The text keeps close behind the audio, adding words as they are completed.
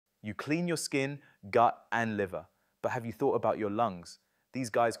You clean your skin, gut, and liver. But have you thought about your lungs? These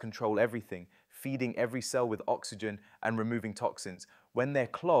guys control everything, feeding every cell with oxygen and removing toxins. When they're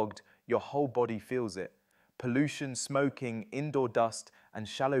clogged, your whole body feels it. Pollution, smoking, indoor dust, and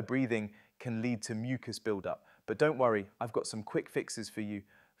shallow breathing can lead to mucus buildup. But don't worry, I've got some quick fixes for you.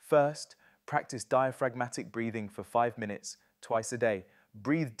 First, practice diaphragmatic breathing for 5 minutes, twice a day.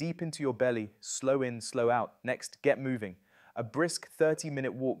 Breathe deep into your belly, slow in, slow out. Next, get moving. A brisk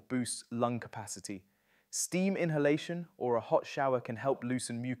 30-minute walk boosts lung capacity. Steam inhalation or a hot shower can help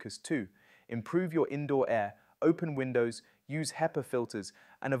loosen mucus too. Improve your indoor air, open windows, use HEPA filters,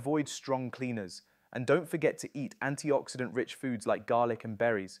 and avoid strong cleaners. And don't forget to eat antioxidant-rich foods like garlic and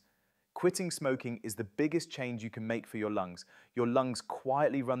berries. Quitting smoking is the biggest change you can make for your lungs. Your lungs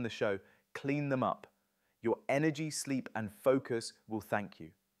quietly run the show. Clean them up. Your energy, sleep, and focus will thank you.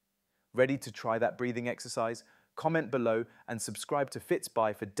 Ready to try that breathing exercise? Comment below and subscribe to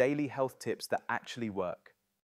FitsBy for daily health tips that actually work.